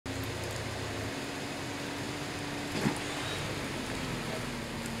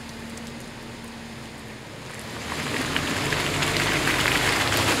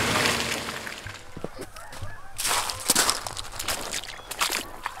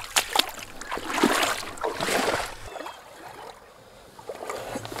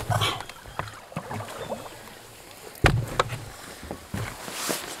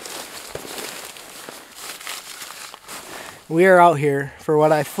we are out here for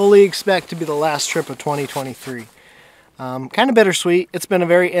what I fully expect to be the last trip of 2023. Kind of bittersweet. It's been a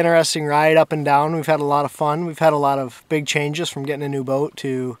very interesting ride up and down. We've had a lot of fun. We've had a lot of big changes from getting a new boat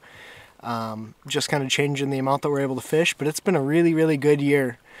to just kind of changing the amount that we're able to fish. But it's been a really, really good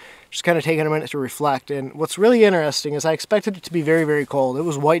year. Just kind of taking a minute to reflect. And what's really interesting is I expected it to be very, very cold. It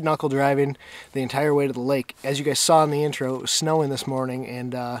was white knuckle driving the entire way to the lake. As you guys saw in the intro, it was snowing this morning,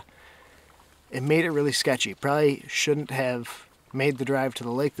 and it made it really sketchy. Probably shouldn't have made the drive to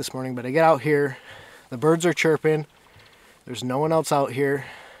the lake this morning, but I get out here, the birds are chirping, there's no one else out here.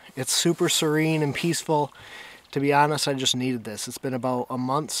 It's super serene and peaceful. To be honest, I just needed this. It's been about a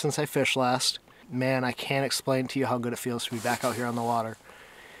month since I fished last. Man, I can't explain to you how good it feels to be back out here on the water.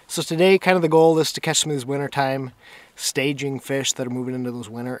 So today, kind of the goal is to catch some of these wintertime staging fish that are moving into those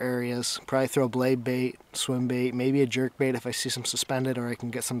winter areas. Probably throw blade bait, swim bait, maybe a jerk bait if I see some suspended or I can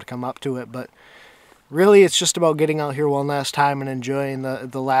get some to come up to it. But really, it's just about getting out here one last time and enjoying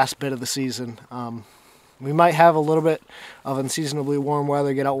the last bit of the season. We might have a little bit of unseasonably warm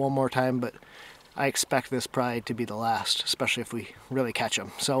weather, get out one more time, but I expect this probably to be the last, especially if we really catch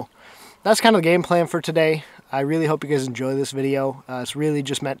them. So that's kind of the game plan for today. I really hope you guys enjoy this video. It's really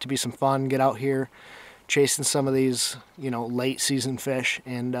just meant to be some fun. Get out here, chasing some of these, late season fish,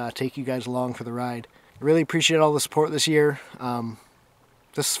 and take you guys along for the ride. I really appreciate all the support this year.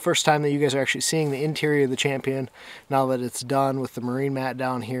 This is the first time that you guys are actually seeing the interior of the Champion now that it's done with the marine mat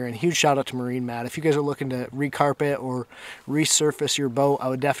down here. And huge shout out to Marine Mat. If you guys are looking to recarpet or resurface your boat, I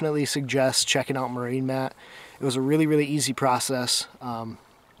would definitely suggest checking out Marine Mat. It was a really, really easy process.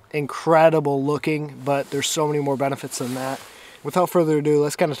 Incredible looking, but there's so many more benefits than that. Without further ado,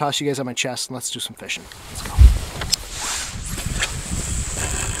 let's kind of toss you guys on my chest and let's do some fishing. Let's go.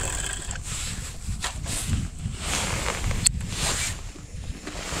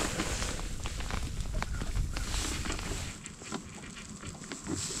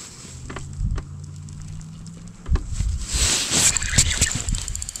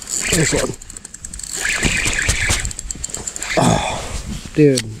 Nice one.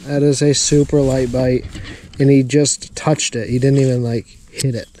 Dude, that is a super light bite, and he just touched it. He didn't even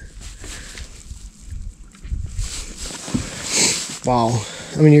hit it. Wow.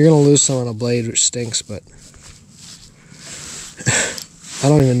 I mean, you're gonna lose some on a blade, which stinks, but I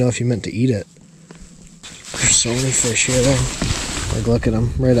don't even know if you meant to eat it. There's so many fish here though. Look at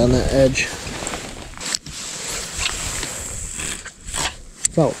them right on that edge.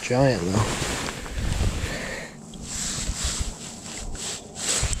 Felt giant though.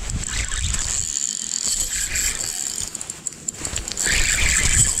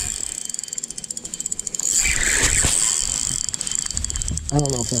 I don't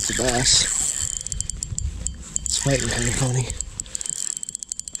know if that's a bass. It's fighting kind of funny.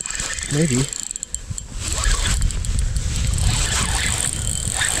 Maybe.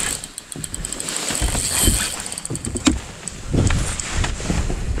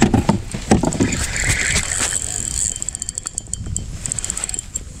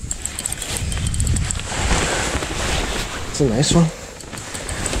 It's a nice one.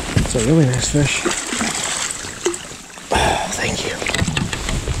 It's a really nice fish. Oh, thank you.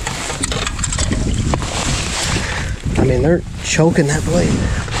 I mean, they're choking that blade.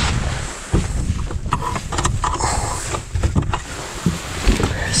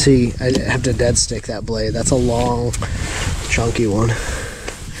 See, I have to dead stick that blade. That's a long, chunky one.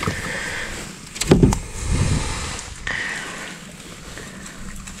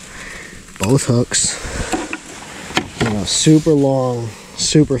 Both hooks. Super long,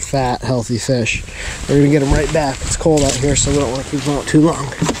 super fat, healthy fish. We're gonna get them right back. It's cold out here, so we don't want to keep them out too long.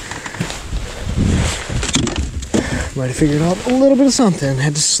 Might have figured out a little bit of something.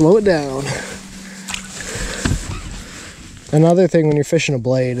 Had to slow it down. Another thing when you're fishing a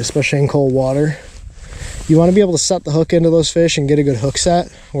blade, especially in cold water, you want to be able to set the hook into those fish and get a good hook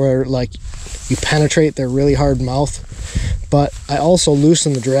set where you penetrate their really hard mouth. But I also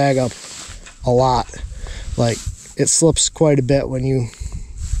loosen the drag up a lot. It slips quite a bit when you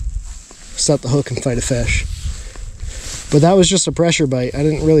set the hook and fight a fish. But that was just a pressure bite. I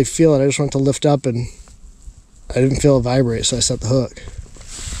didn't really feel it. I just went to lift up and I didn't feel it vibrate, so I set the hook.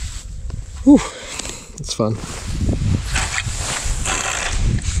 Whew, it's fun.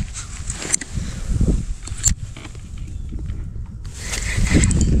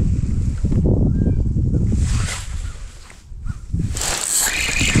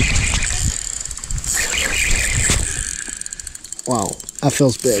 Wow, that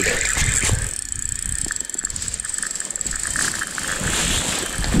feels big.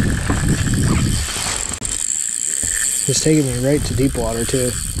 It's taking me right to deep water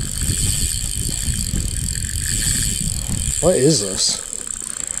too. What is this?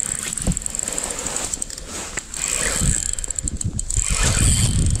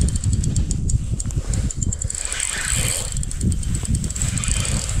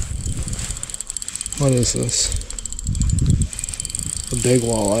 What is this? A big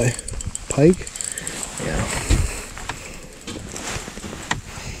walleye. Pike? Yeah.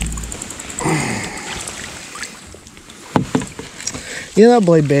 Yeah, that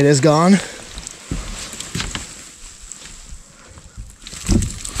blade bait is gone. I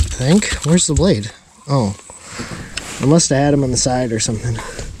think. Where's the blade? Oh. I must have had him on the side or something.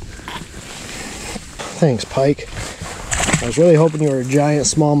 Thanks, Pike. I was really hoping you were a giant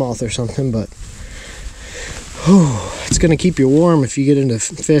smallmouth or something, but it's going to keep you warm if you get into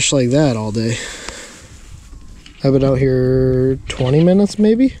fish like that all day. I've been out here 20 minutes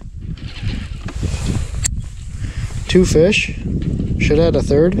maybe. 2 fish. Should have had a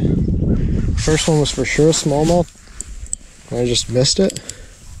third. First one was for sure a smallmouth. I just missed it.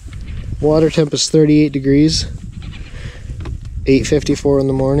 Water temp is 38 degrees. 8:54 in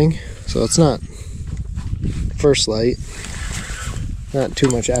the morning. So it's not first light. Not too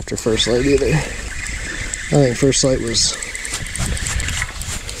much after first light either. I think first light was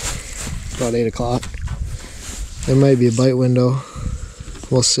about 8 o'clock. There might be a bite window.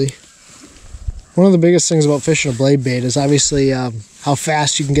 We'll see. One of the biggest things about fishing a blade bait is obviously how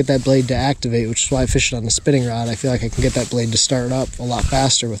fast you can get that blade to activate, which is why I fish it on a spinning rod. I feel like I can get that blade to start up a lot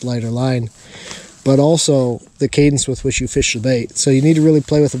faster with lighter line. But also the cadence with which you fish the bait. So you need to really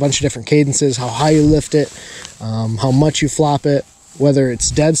play with a bunch of different cadences, how high you lift it, how much you flop it, whether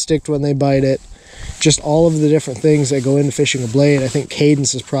it's dead sticked when they bite it, just all of the different things that go into fishing a blade. I think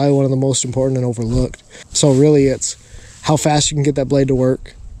cadence is probably one of the most important and overlooked. So really it's how fast you can get that blade to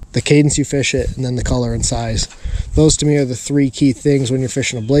work, the cadence you fish it, and then the color and size. Those to me are the 3 key things when you're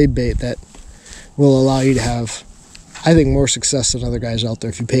fishing a blade bait that will allow you to have, I think, more success than other guys out there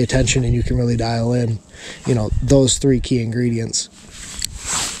if you pay attention and you can really dial in, you know, those 3 key ingredients.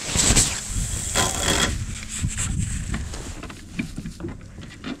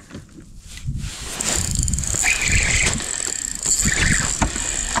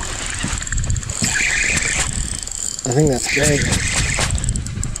 I think that's big.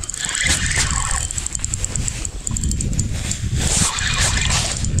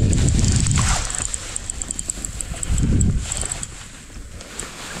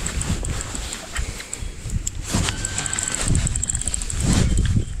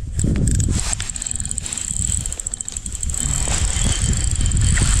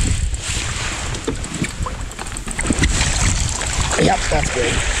 Yep, that's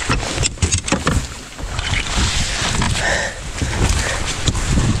big.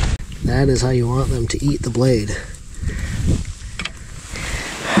 That is how you want them to eat the blade.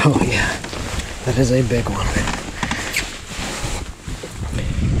 Oh yeah, that is a big one.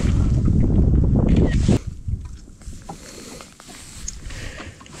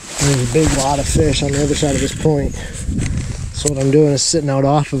 There's a big lot of fish on the other side of this point. So what I'm doing is sitting out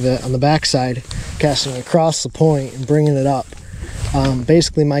off of it on the backside, casting across the point and bringing it up.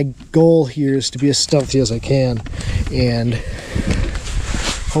 Basically my goal here is to be as stealthy as I can and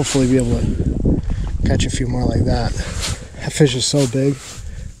hopefully be able to catch a few more like that. That fish is so big.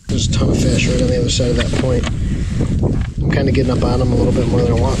 There's a ton of fish right on the other side of that point. I'm kind of getting up on them a little bit more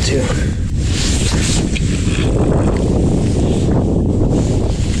than I want to.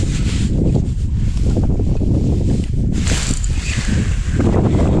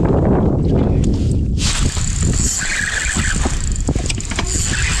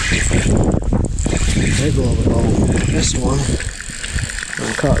 Big little bit. Oh, missed one.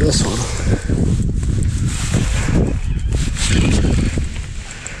 I caught this one.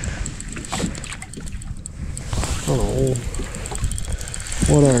 Oh,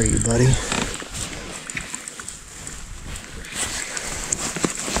 what are you, buddy?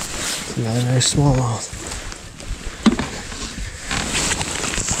 Another nice smallmouth.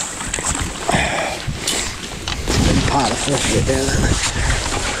 Big pot of fish right there then.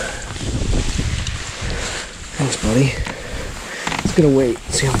 Thanks, buddy. Let's get a weight,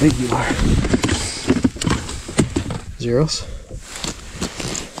 see how big you are. Zeros.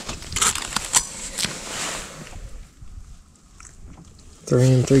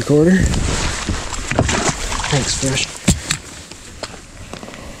 Three and 3/4. Thanks, fish.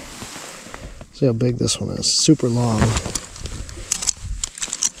 See how big this one is. Super long.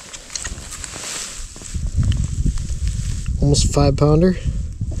 Almost 5-pounder.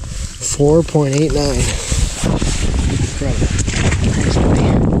 4.89. Incredible. Thanks, buddy.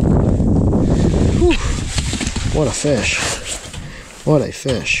 Whew. What a fish. What a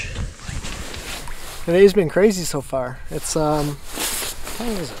fish. Today's been crazy so far. It's what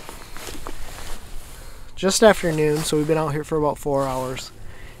time is it? Just after noon, so we've been out here for about 4 hours.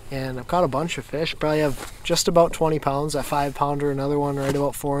 And I've caught a bunch of fish. Probably have just about 20 pounds, that 5-pounder, another one right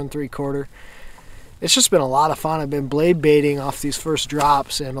about 4 3/4. It's just been a lot of fun. I've been blade baiting off these first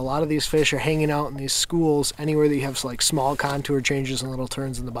drops, and a lot of these fish are hanging out in these schools anywhere that you have like small contour changes and little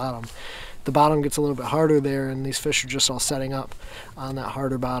turns in the bottom. The bottom gets a little bit harder there, and these fish are just all setting up on that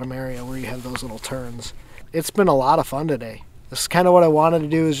harder bottom area where you have those little turns. It's been a lot of fun today. This is kind of what I wanted to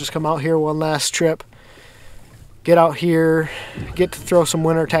do, is just come out here one last trip, get out here, get to throw some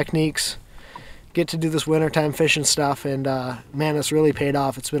winter techniques, get to do this wintertime fishing stuff, and man, it's really paid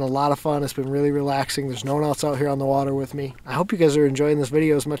off. It's been a lot of fun. It's been really relaxing. There's no one else out here on the water with me. I hope you guys are enjoying this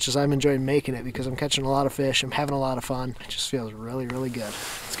video as much as I'm enjoying making it, because I'm catching a lot of fish. I'm having a lot of fun. It just feels really, really good.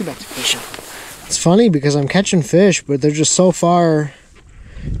 Let's get back to fishing. It's funny because I'm catching fish, but they're just so far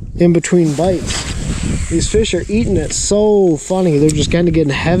in between bites. These fish are eating it so funny. They're just kind of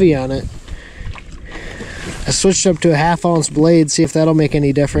getting heavy on it. I switched up to a 1/2 ounce blade, see if that'll make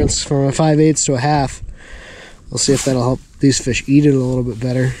any difference, from a 5/8 to a 1/2. We'll see if that'll help these fish eat it a little bit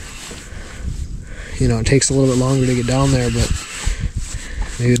better. You know, it takes a little bit longer to get down there, but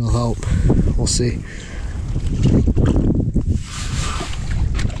maybe it'll help. We'll see.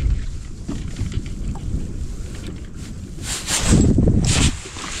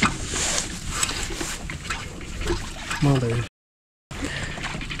 Mother.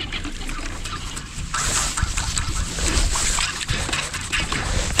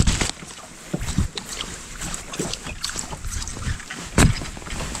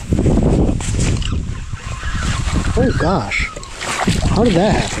 Oh gosh, how did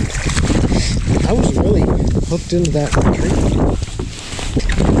that happen? I was really hooked into that tree.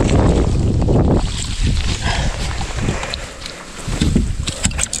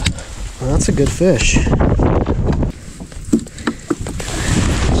 Well, that's a good fish. It's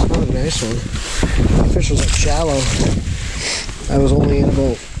not a nice one. The fish was like shallow. I was only in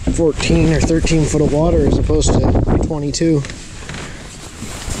about 14 or 13 foot of water as opposed to 22.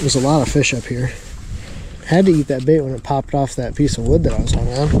 There's a lot of fish up here. Had to eat that bait when it popped off that piece of wood that I was hung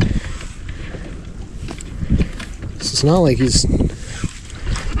on. So it's not like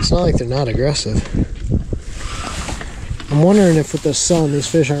they're not aggressive. I'm wondering if with the sun these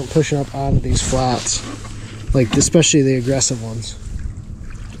fish aren't pushing up onto these flats, like especially the aggressive ones.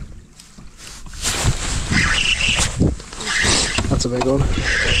 That's a big one.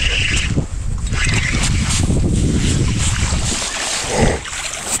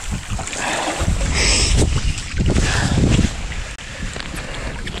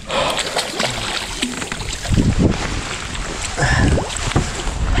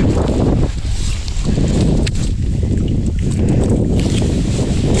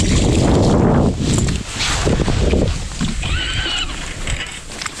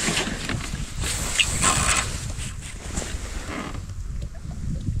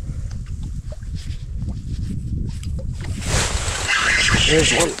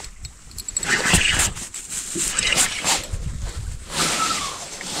 There's one.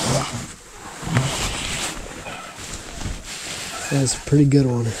 That's a pretty good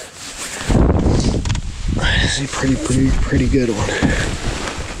one. That's a pretty good one.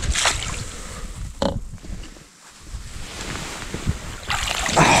 Oh,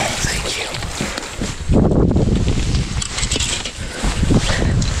 thank you.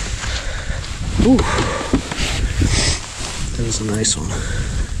 Ooh. That was a nice one.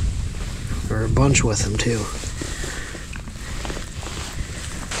 There were a bunch with him too.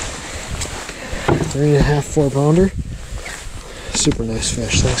 3.5, 4-pounder. Super nice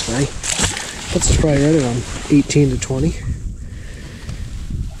fish. Thanks, buddy. Puts us probably right around 18 to 20.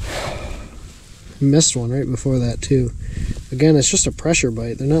 Missed one right before that too. Again, it's just a pressure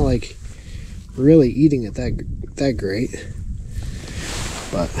bite. They're not like really eating it that great.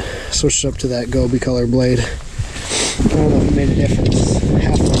 But switched up to that Gobi color blade. I don't know if it made a difference.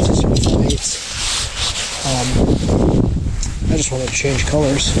 1/2 ounce instead of 5/8. I just wanted to change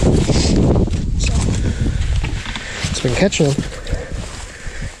colors. So it's been catching them.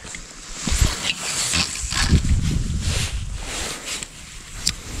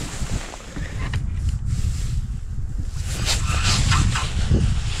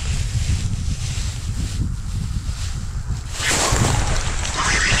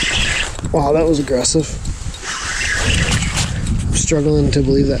 Wow, that was aggressive. I'm struggling to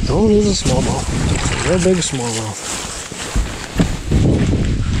believe that. Oh, there's a smallmouth. A real big smallmouth.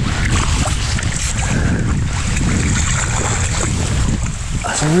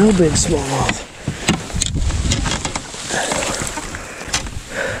 That's a real big smallmouth.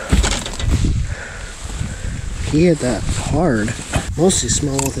 he hit that hard. Most of these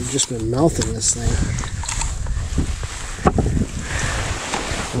smallmouth have just been mouthing this thing.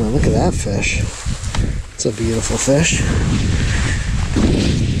 Oh, look at that fish. It's a beautiful fish.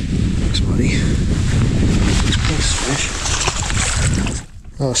 Thanks, buddy. Nice fish.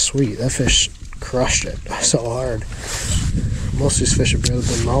 Oh, sweet. That fish crushed it so hard. Most of these fish have really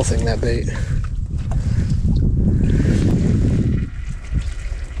been mouthing that bait.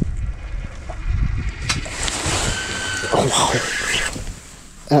 Oh, wow.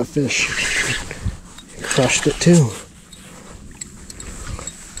 That fish crushed it too.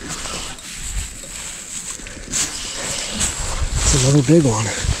 It's another big one.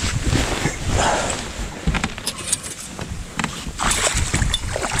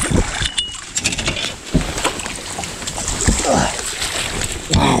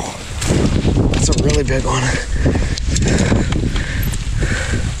 Wow, that's a really big one.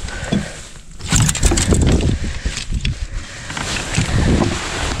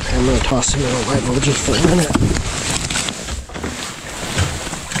 I'm going to toss him in a live well just for a minute.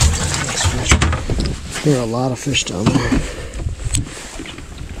 Nice fish. There are a lot of fish down there.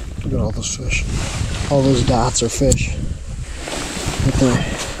 Look at all those fish. All those dots are fish. Right there.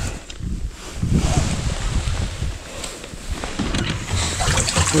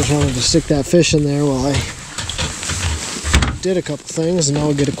 I just wanted to stick that fish in there while I did a couple things, and now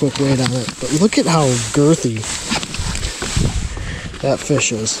we'll get a quick weight on it. But look at how girthy that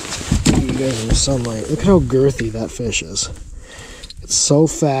fish is. You guys in the sunlight. Look at how girthy that fish is. It's so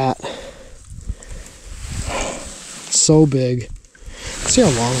fat. It's so big. Let's see how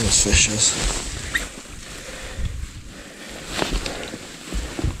long this fish is.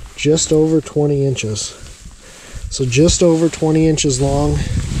 Just over 20 inches. So just over 20 inches long.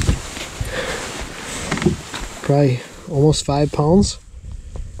 Probably almost 5 pounds.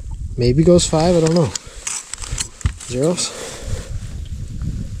 Maybe goes 5, I don't know. Zeros.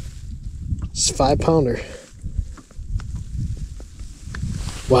 It's a 5-pounder.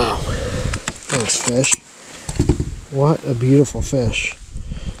 Wow. Thanks, fish. What a beautiful fish.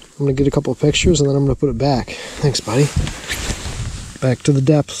 I'm going to get a couple of pictures and then I'm going to put it back. Thanks, buddy. Back to the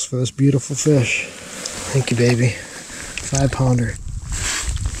depths for this beautiful fish. Thank you, baby. 5-pounder.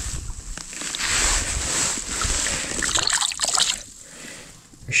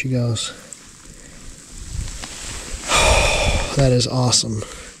 There she goes. That is awesome.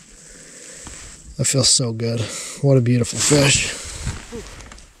 That feels so good. What a beautiful fish.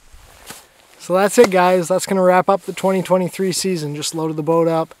 So that's it, guys. That's going to wrap up the 2023 season. Just loaded the boat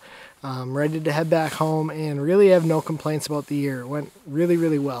up. Ready to head back home and really have no complaints about the year. It went really,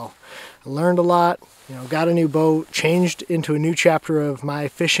 really well. I learned a lot, got a new boat, changed into a new chapter of my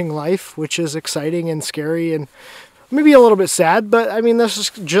fishing life, which is exciting and scary and maybe a little bit sad, but I mean, this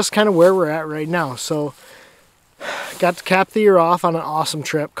is just kind of where we're at right now. So got to cap the year off on an awesome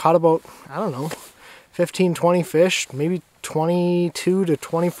trip. Caught about, I don't know, 15, 20 fish, maybe 22 to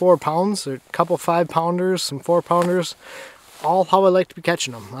 24 pounds, a couple 5-pounders, some 4-pounders, all how I like to be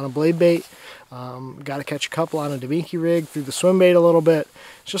catching them on a blade bait. Got to catch a couple on a Damiki rig, through the swim bait a little bit.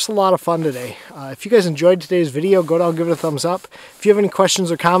 It's just a lot of fun today. If you guys enjoyed today's video, go down, give it a thumbs up. If you have any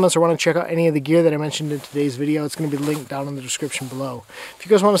questions or comments or want to check out any of the gear that I mentioned in today's video, it's going to be linked down in the description below. If you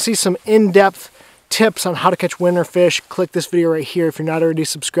guys want to see some in-depth tips on how to catch winter fish, click this video right here. If you're not already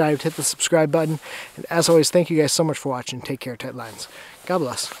subscribed, hit the subscribe button. And as always, thank you guys so much for watching. Take care, tight lines. God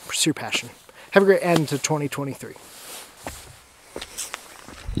bless. Pursue your passion. Have a great end to 2023.